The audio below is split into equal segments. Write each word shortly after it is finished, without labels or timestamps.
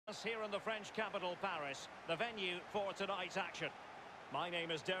Here in the French capital, Paris, the venue for tonight's action. My name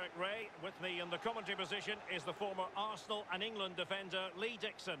is Derek Ray. With me in the commentary position is the former Arsenal and England defender Lee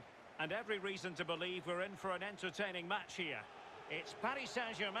Dixon. And every reason to believe we're in for an entertaining match here. It's Paris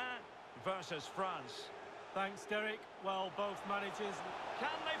Saint-Germain versus France. Thanks, Derek. Well, both managers...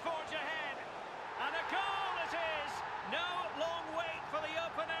 Can they forge ahead? And a goal it is! No long wait for the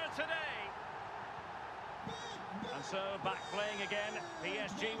opener today. And so, back playing again,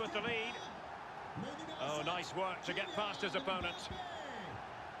 PSG with the lead. Oh, nice work to get past his opponent.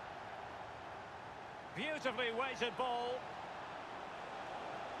 Beautifully weighted ball.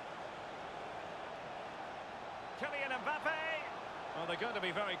 Kylian Mbappe. Well, they're going to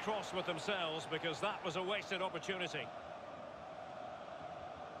be very cross with themselves because that was a wasted opportunity.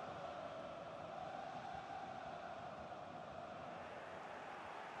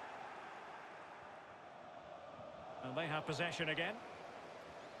 And they have possession again.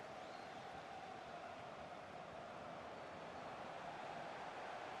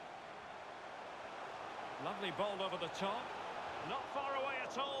 Lovely ball over the top. Not far away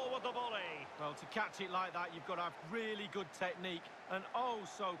at all with the volley. Well, to catch it like that, you've got to have really good technique. And oh,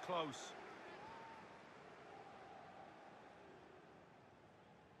 so close.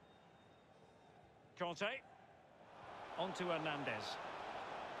 Conte. On to Hernandez.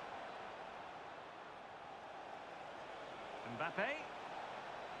 Mbappe.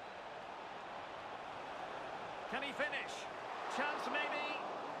 Can he finish? Chance maybe.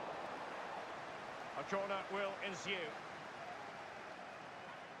 A corner will ensue.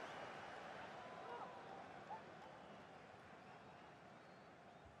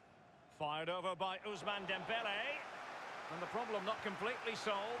 Fired over by Ousmane Dembele. And the problem not completely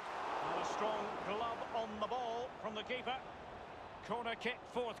solved. And a strong glove on the ball from the keeper. Corner kick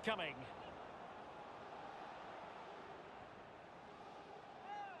forthcoming.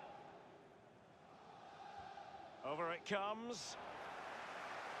 Over it comes.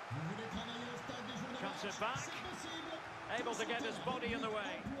 Cuts it back. Able to get his body in the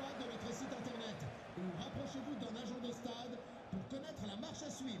way.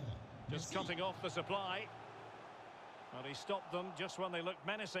 Just cutting off the supply. Well, he stopped them just when they looked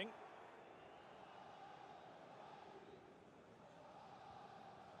menacing.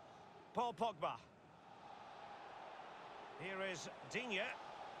 Paul Pogba. Here is Digne.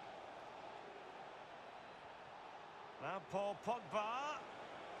 Now Paul Pogba.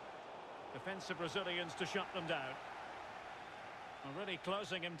 Defensive Brazilians to shut them down. And really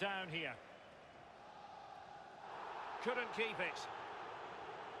closing him down here. Couldn't keep it.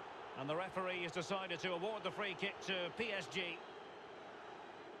 And the referee has decided to award the free kick to PSG.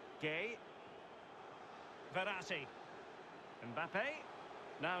 Gay. Verratti. Mbappe.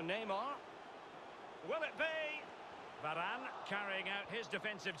 Now Neymar. Will it be? Varane carrying out his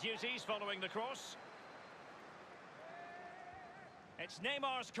defensive duties following the cross. It's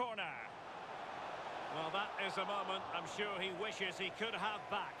Neymar's corner. Well, that is a moment I'm sure he wishes he could have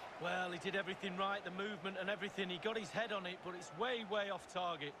back. Well, he did everything right, the movement and everything. He got his head on it, but it's way, way off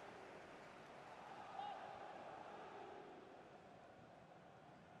target.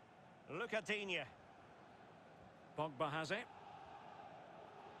 Look at Digne. Pogba has it.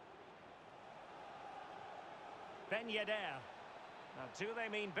 Ben Yedder. Now, do they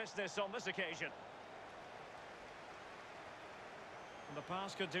mean business on this occasion? And the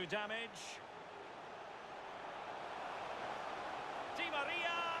pass could do damage. Di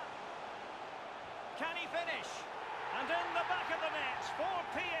Maria. Can he finish? And in the back of the net for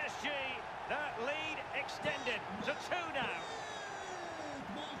PSG. That lead extended to 2 now.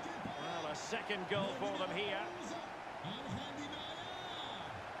 Well, a second goal for them here.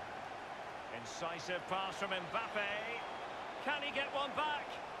 Incisive pass from Mbappe. Can he get one back?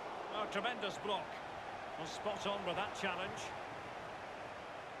 Oh, tremendous block. Well, spot on with that challenge.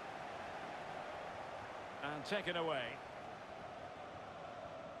 And taken away.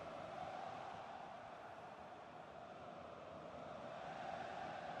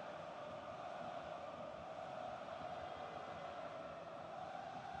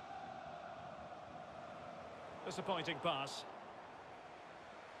 Disappointing pass.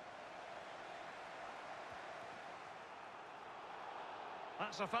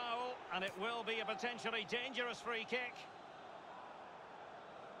 That's a foul, and it will be a potentially dangerous free kick.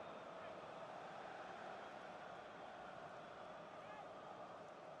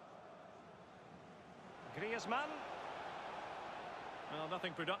 Griezmann. Well,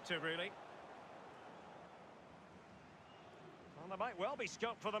 nothing productive, really. Well, there might well be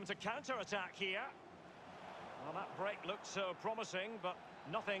scope for them to counter-attack here. Well, that break looked so promising, but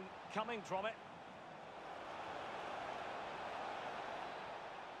nothing coming from it.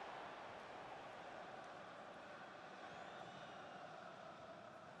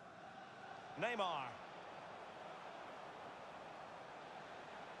 Neymar.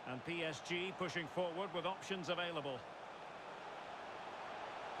 And PSG pushing forward with options available.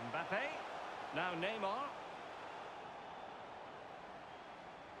 Mbappe. Now Neymar.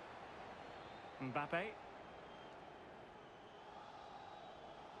 Mbappe.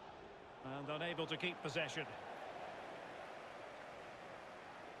 And unable to keep possession.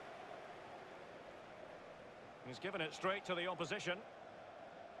 He's given it straight to the opposition.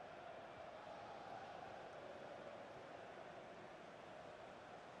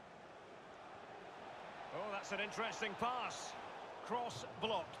 Oh, that's an interesting pass. Cross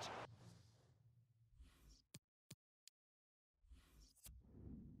blocked.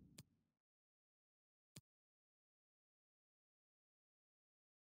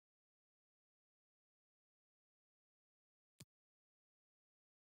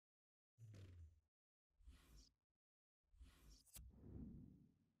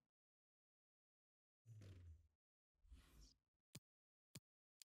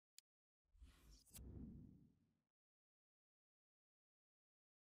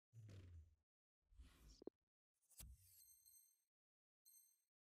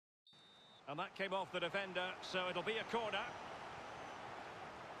 And that came off the defender, so it'll be a corner.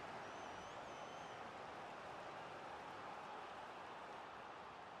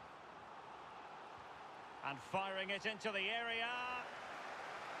 And firing it into the area.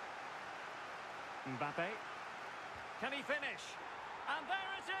 Mbappe. Can he finish? And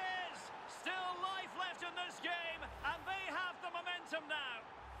there it is! Still life left in this game, and they have the momentum now.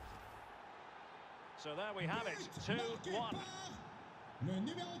 So there we have it, 2-1. Le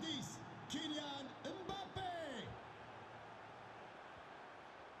numéro 10, Kylian Mbappe.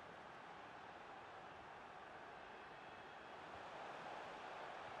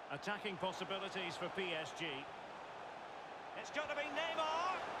 Attacking possibilities for PSG. It's got to be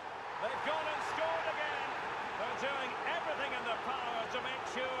Neymar. They've gone and scored again. They're doing everything in their power to make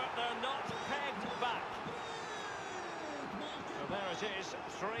sure they're not pegged back. So there it is,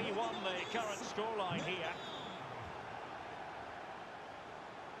 3-1 the current scoreline here.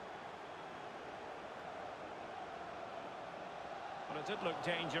 Well, it did look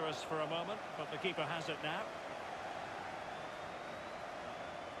dangerous for a moment, but the keeper has it now.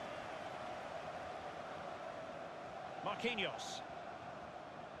 Marquinhos.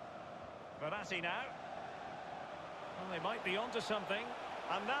 Verratti now. Well, they might be onto something.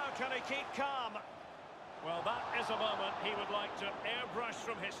 And now can he keep calm? Well, that is a moment he would like to airbrush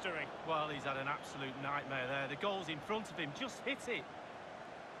from history. Well, he's had an absolute nightmare there. The goal's in front of him, just hit it.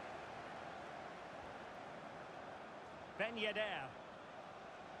 Ben Yedder.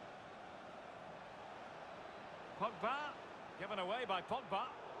 Pogba. Given away by Pogba.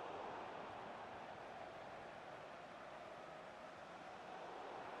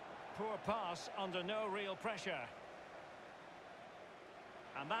 Poor pass under no real pressure.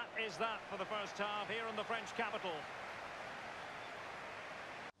 And that is that for the first half here in the French capital.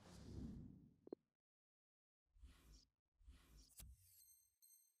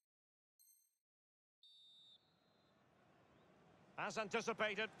 As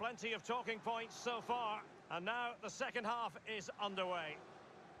anticipated, plenty of talking points so far. And now the second half is underway.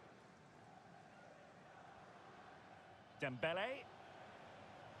 Dembele.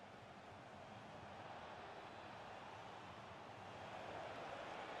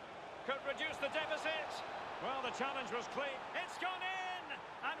 Could reduce the deficit. Well, the challenge was clean. It's gone in!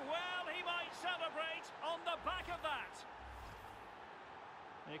 And well, he might celebrate on the back of that.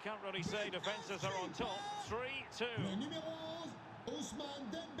 You can't really say defences are on top. 3-2. Le numéro 11, Ousmane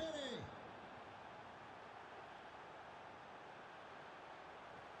Dembélé.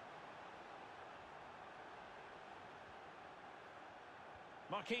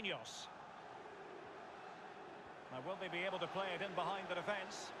 Marquinhos. Now, will they be able to play it in behind the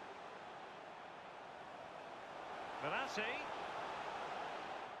defence? Verratti.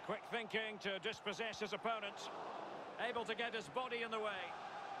 Quick thinking to dispossess his opponent. Able to get his body in the way.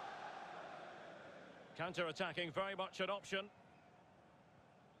 Counter-attacking, very much an option.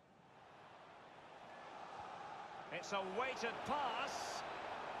 It's a weighted pass.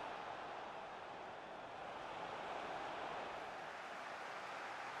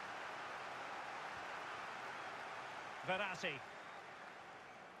 Verratti.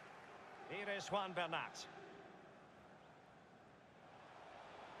 Here is Juan Bernat.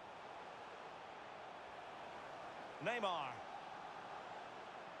 Neymar.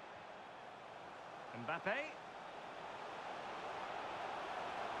 Mbappe.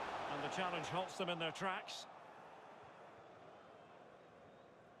 And the challenge halts them in their tracks.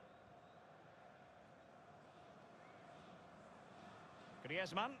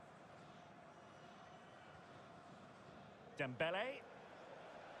 Griezmann. Dembele.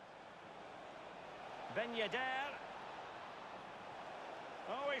 Ben Yedder.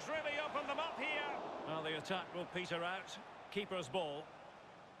 Oh, he's really opened them up here. Well, the attack will peter out. Keeper's ball.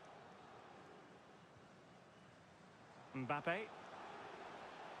 Mbappe.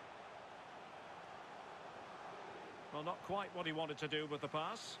 Well, not quite what he wanted to do with the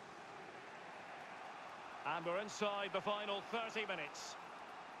pass. And we're inside the final 30 minutes.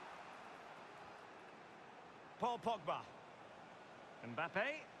 Paul Pogba.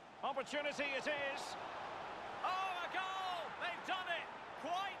 Mbappe. Opportunity it is. Oh, a goal! They've done it!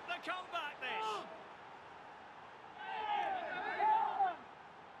 Quite the comeback, this!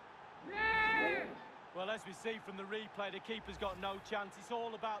 Well, as we see from the replay, the keeper's got no chance. It's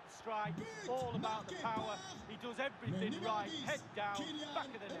all about the strike, all about the power. He does everything right, head down, back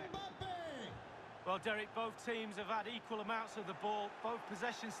of the net. Well, Derek, both teams have had equal amounts of the ball. Both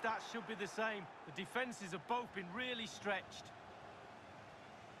possession stats should be the same. The defences have both been really stretched.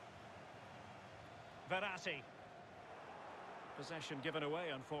 Verratti. Possession given away,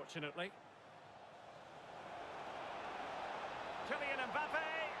 unfortunately. Kylian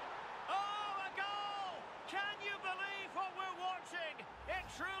Mbappe. Oh, a goal! Can you believe what we're watching? It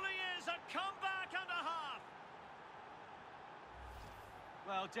truly is a comeback and a half.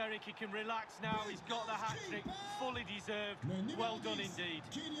 Well, Derek, he can relax now. He's got the hat-trick, fully deserved. Well done indeed.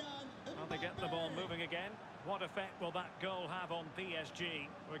 Well, they get the ball moving again. What effect will that goal have on PSG?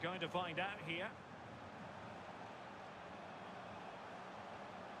 We're going to find out here.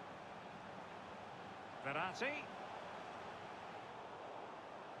 Verratti.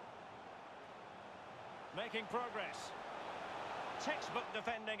 Making progress. Textbook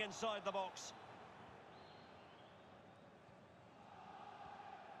defending inside the box.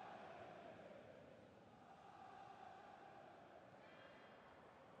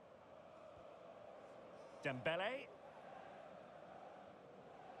 Dembele.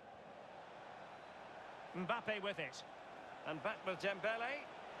 Mbappe with it. And back with Dembele.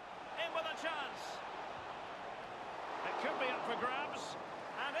 In with a chance. It could be up for grabs.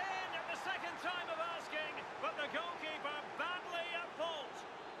 And in at the second time of asking, but the goalkeeper badly at fault.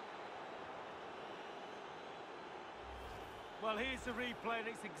 Well, here's the replay, and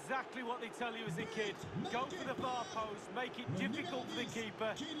it's exactly what they tell you as a kid. Go for the far post, make it difficult for the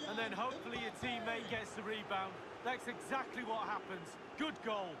keeper, and then hopefully your teammate gets the rebound. That's exactly what happens. Good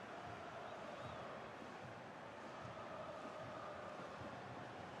goal.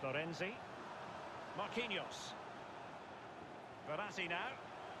 Florenzi. Marquinhos. Verratti now.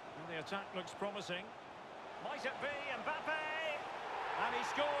 And the attack looks promising. Might it be Mbappe? And he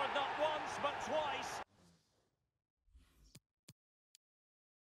scored not once but twice.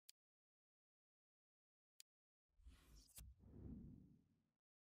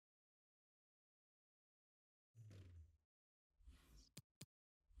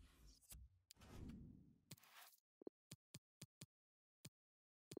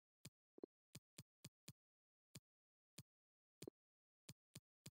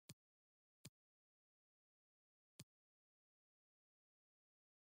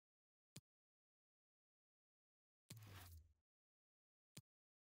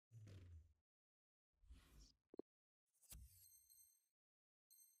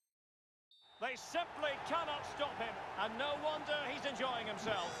 They simply cannot stop him, and no wonder he's enjoying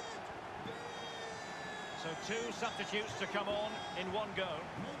himself. So two substitutes to come on in one go.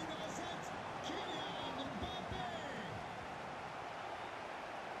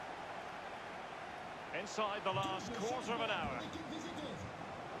 Inside the last quarter of an hour.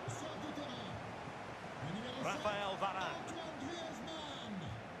 Raphael Varane.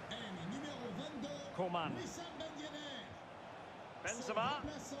 Coman. Benzema.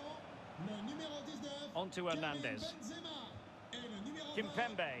 Onto Hernandez.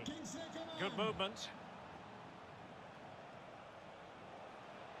 Kimpembe. Good movement.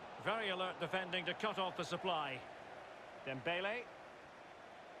 Very alert defending to cut off the supply. Dembele.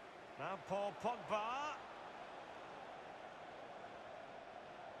 Now Paul Pogba.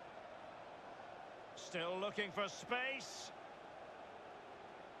 Still looking for space.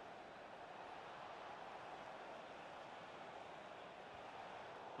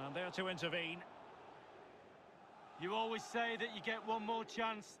 And there to intervene. You always say that you get one more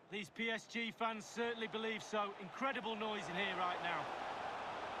chance. These PSG fans certainly believe so. Incredible noise in here right now.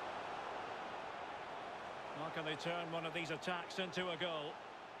 How can they turn one of these attacks into a goal?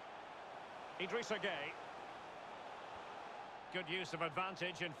 Idrissa Gueye. Good use of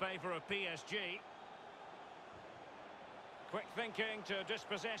advantage in favour of PSG. Quick thinking to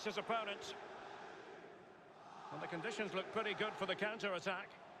dispossess his opponent. And the conditions look pretty good for the counter-attack.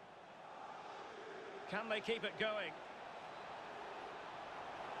 Can they keep it going?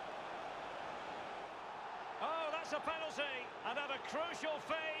 It's a penalty, and at a crucial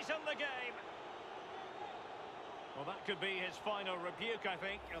phase in the game. Well, that could be his final rebuke, I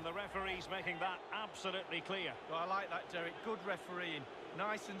think, and the referee's making that absolutely clear. Well, I like that, Derek. Good refereeing.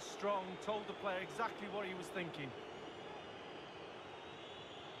 Nice and strong, told the player exactly what he was thinking.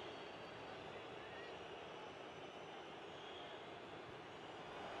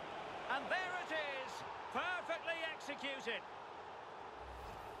 And there it is, perfectly executed.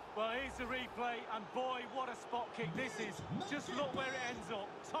 Well, here's the replay, and boy, what a spot kick this is. Just look where it ends up.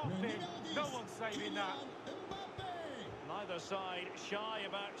 Top in, no one's saving that. Neither side shy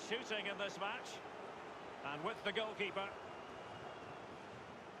about shooting in this match. And with the goalkeeper.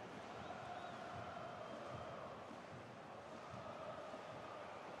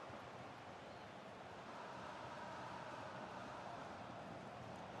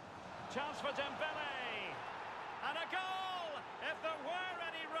 Chance for Dembele. And a goal! If there were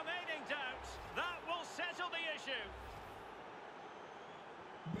any remaining doubts, that will settle the issue.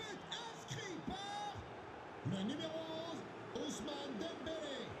 But inscrit par le numéro 11, Ousmane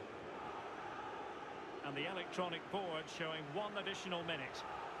Dembélé. And the electronic board showing 1 additional minute.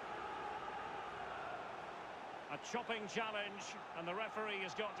 A chopping challenge, and the referee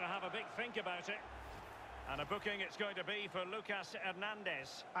has got to have a big think about it. And a booking it's going to be for Lucas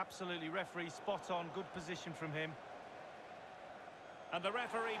Hernandez. Absolutely, referee spot on, good position from him. And the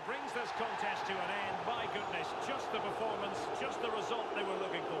referee brings this contest to an end. My goodness, just the performance, just the result they were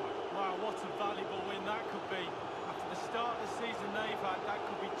looking for. Wow, what a valuable win that could be. After the start of the season they've had, that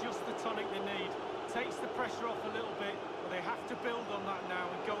could be just the tonic they need. Takes the pressure off a little bit, but they have to build on that now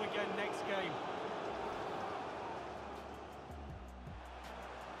and go again next game.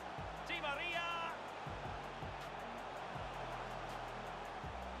 Di Maria.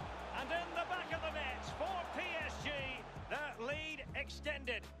 And in the back of the net for PSG. That lead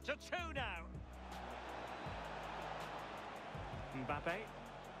extended to 2 now. Mbappe.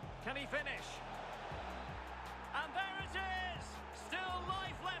 Can he finish? And there it is! Still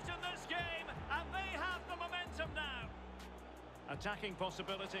life left in this game, and they have the momentum now. Attacking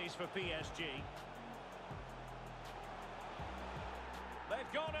possibilities for PSG.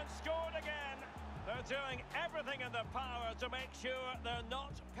 They've gone and scored again. They're doing everything in their power to make sure they're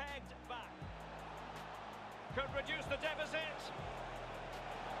not pegged back. Could reduce the deficit.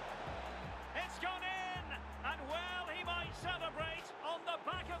 It's gone in, and well, he might celebrate on the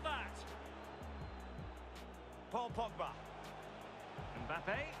back of that. Paul Pogba.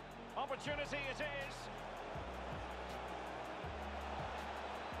 Mbappe. Opportunity it is.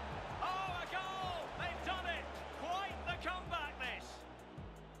 Oh, a goal! They've done it! Quite the comeback, this.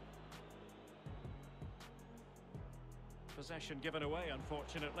 Possession given away,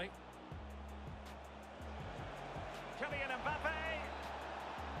 unfortunately. Kylian Mbappe.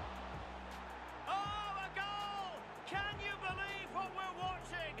 Oh, a goal! Can you believe what we're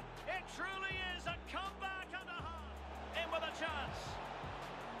watching? It truly is a comeback and a half. In with a chance.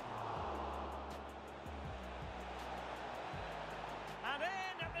 And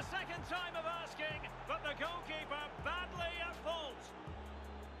in at the second time of asking, but the goalkeeper badly at fault.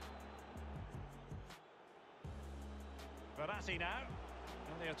 Verratti now.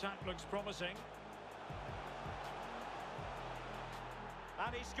 And the attack looks promising.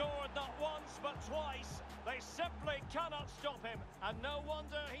 And he scored not once, but twice. They simply cannot stop him. And no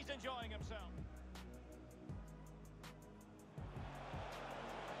wonder he's enjoying himself.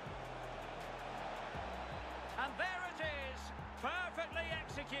 And there it is. Perfectly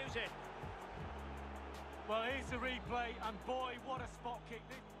executed. Well, here's the replay, and boy, what a spot kick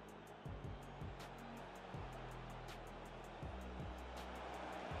this...